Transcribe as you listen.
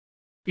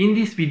In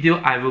this video,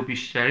 I will be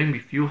sharing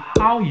with you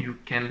how you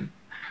can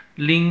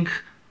link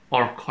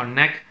or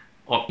connect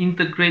or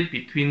integrate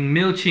between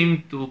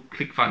Mailchimp to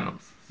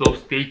Clickfunnels. So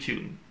stay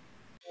tuned.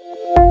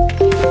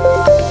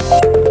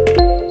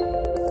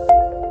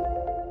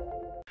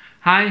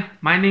 Hi,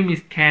 my name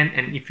is Ken,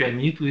 and if you are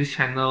new to this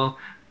channel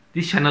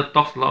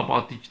talks a lot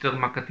about digital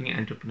marketing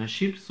and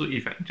entrepreneurship. So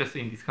if you're interested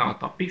in this kind of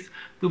topics,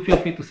 do feel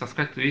free to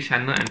subscribe to this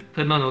channel and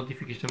turn on the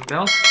notification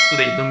bell so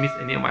that you don't miss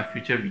any of my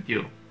future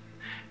videos.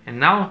 And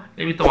now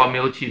let me talk about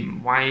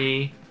Mailchimp.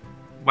 Why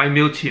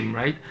Mailchimp,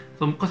 right?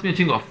 So because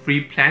Mailchimp got a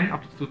free plan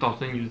up to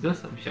 2,000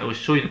 users, which I will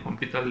show you in the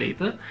computer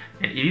later,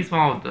 and it is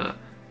one of the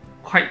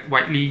quite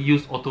widely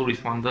used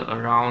autoresponder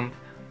around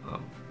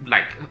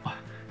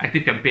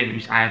active campaign,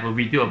 which I have a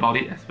video about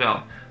it as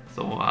well.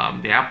 So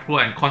there are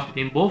pros and cons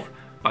between both,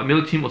 but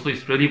Mailchimp also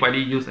is really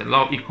widely used and a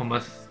lot of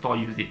e-commerce store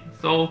use it.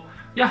 So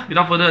yeah,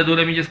 without further ado,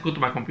 let me just go to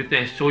my computer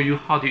and show you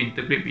how to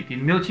integrate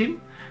between Mailchimp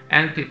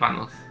and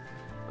Clickfunnels.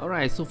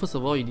 Alright, so first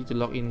of all, you need to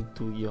log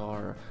into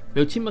your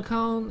Mailchimp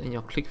account and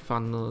your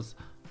Clickfunnels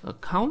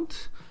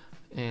account.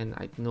 And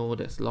I know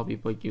there's a lot of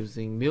people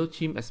using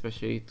Mailchimp,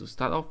 especially to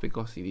start off,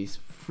 because it is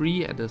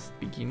free at the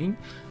beginning.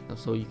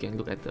 So you can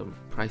look at the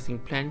pricing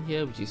plan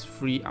here, which is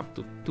free up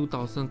to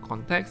 2,000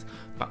 contacts,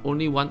 but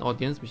only one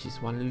audience, which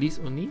is one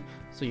list only.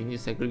 So you need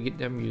to segregate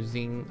them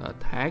using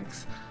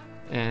tags.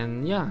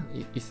 And yeah,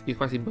 it's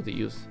quite simple to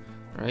use,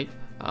 right?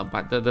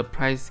 But the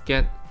price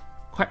get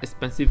quite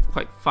expensive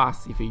quite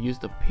fast if you use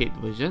the paid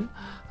version,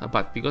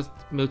 but because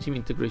Mailchimp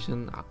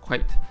integration are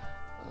quite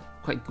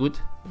good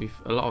with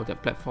a lot of their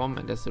platform,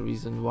 and that's the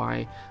reason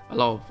why a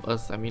lot of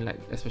us, I mean, like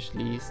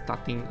especially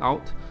starting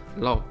out, a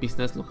lot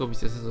of local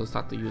businesses will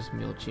start to use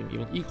Mailchimp.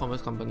 Even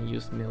e-commerce company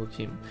use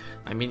Mailchimp.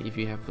 I mean, if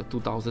you have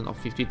 2,000 or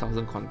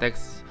 50,000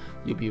 contacts,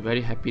 you'll be very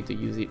happy to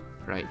use it,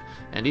 right?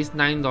 And this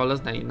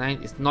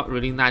 $9.99 is not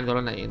really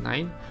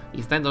 $9.99.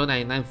 It's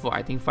 $9.99 for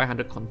I think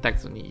 500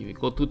 contacts only. If you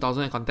go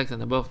 2,000 contacts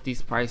and above,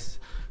 this price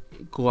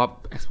go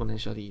up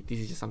exponentially. This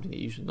is just something that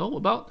you should know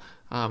about.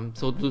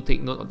 So do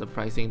take note of the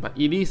pricing, but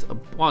it is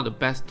one of the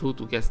best tools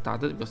to get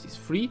started because it's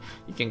free.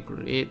 You can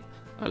create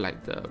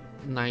like the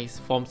nice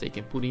forms that you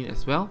can put in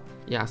as well.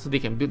 Yeah, so they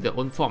can build their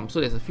own form.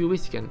 So there's a few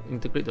ways you can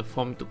integrate the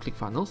form to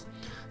Clickfunnels.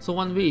 So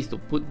one way is to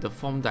put the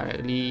form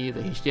directly,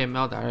 the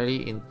HTML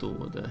directly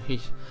into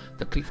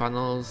the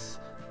Clickfunnels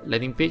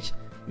landing page,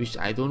 which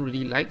I don't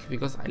really like,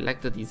 because I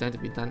like the design to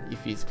be done.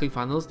 If it's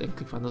Clickfunnels, then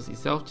Clickfunnels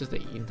itself, just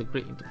that you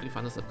integrate into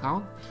Clickfunnels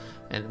account,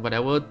 and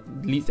whatever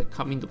leads that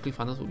come into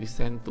Clickfunnels will be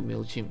sent to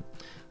Mailchimp.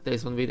 That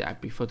is one way that I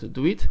prefer to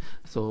do it.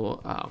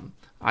 So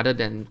other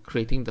than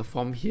creating the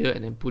form here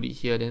and then put it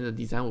here, then the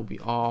design will be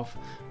off,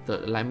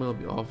 the alignment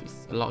will be off.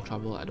 It's a lot of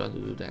trouble. I don't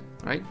want to do that,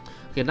 right?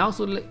 Okay, now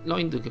so log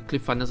into the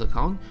Clickfunnels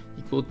account.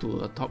 You go to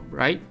the top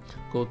right,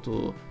 go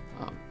to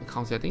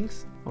account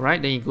settings. All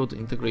right, then you go to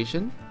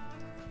integration,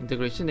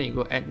 then you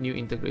go add new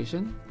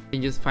integration,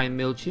 then just find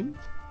Mailchimp,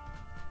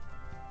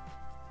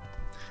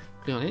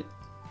 click on it.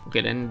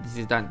 Okay, then this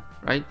is done,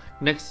 right?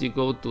 Next you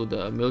go to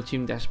the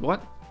Mailchimp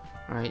dashboard,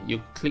 right?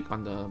 You click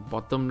on the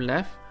bottom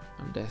left,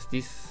 and there's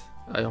this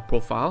your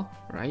profile,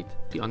 right?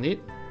 Click on it,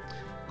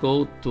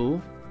 go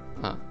to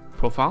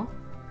profile,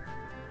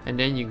 and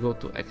then you go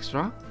to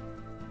extra,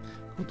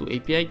 go to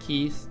API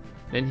keys.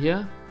 Then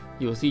here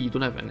you will see you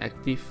don't have any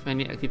active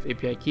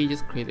API key.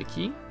 Just create a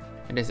key,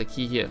 and there's a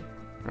key here,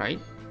 right?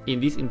 In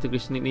this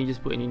integration nickname,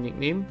 just put any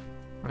nickname,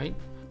 right?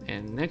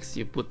 And next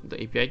you put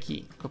the API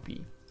key,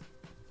 copy,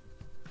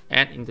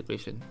 add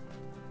integration,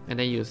 and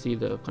then you'll see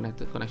the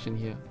connection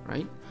here,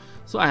 right?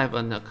 So I have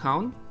an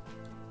account,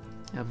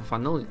 I have a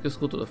funnel. Just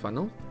go to the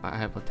funnel. I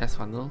have a test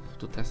funnel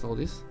to test all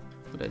this.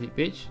 Go to edit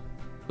page,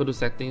 go to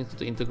settings, go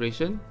to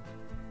integration,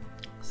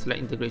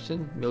 select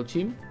integration,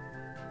 Mailchimp,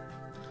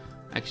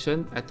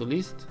 action, add to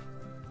list,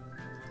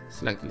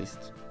 select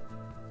list.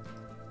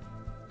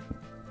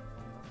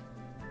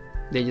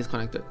 They just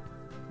connected,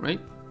 right?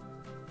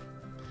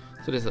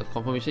 So there's a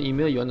confirmation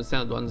email. You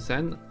understand or don't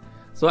understand?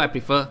 So I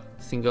prefer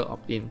single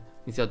opt-in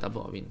instead of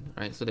double opt-in,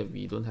 right? So that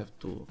we don't have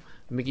to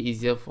make it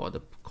easier for the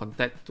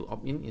contact to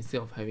opt-in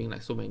instead of having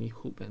like so many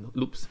hoops and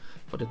loops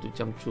for them to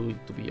jump through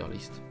to be your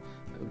list.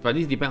 But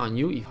this depends on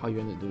you, how you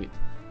want to do it,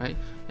 right?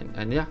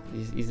 And yeah,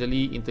 it's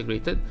easily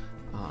integrated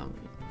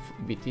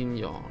between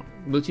your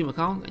Mailchimp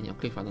account and your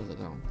Clickfunnels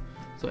account.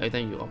 So every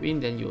time you opt-in,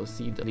 then you will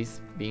see the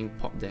list being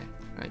popped there,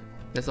 right?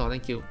 That's all.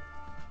 Thank you.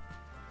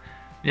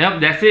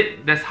 Yep, that's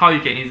it. That's how you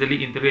can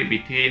easily integrate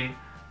between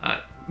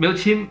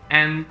Mailchimp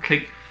and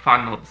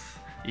Clickfunnels.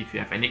 If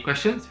you have any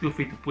questions, feel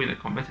free to put in the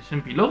comment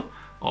section below,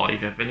 or if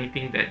you have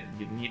anything that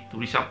you need to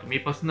reach out to me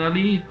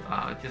personally,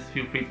 just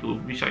feel free to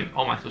reach out in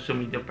all my social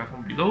media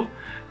platforms below.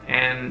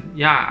 And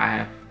yeah, I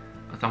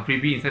have some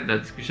freebie inside the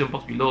description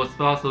box below as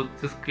well, so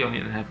just click on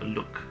it and have a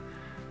look.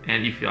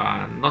 And if you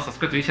are not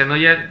subscribed to this channel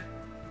yet,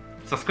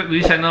 subscribe to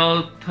this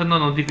channel, turn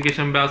on the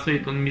notification bell so you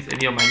don't miss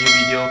any of my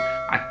new video.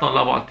 I talk a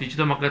lot about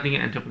digital marketing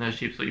and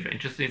entrepreneurship, so if you're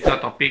interested in this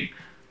topic,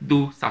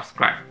 do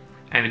subscribe.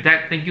 And with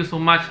that, thank you so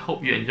much.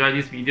 Hope you enjoyed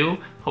this video.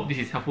 Hope this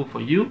is helpful for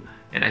you,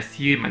 and I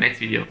see you in my next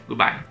video.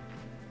 Goodbye.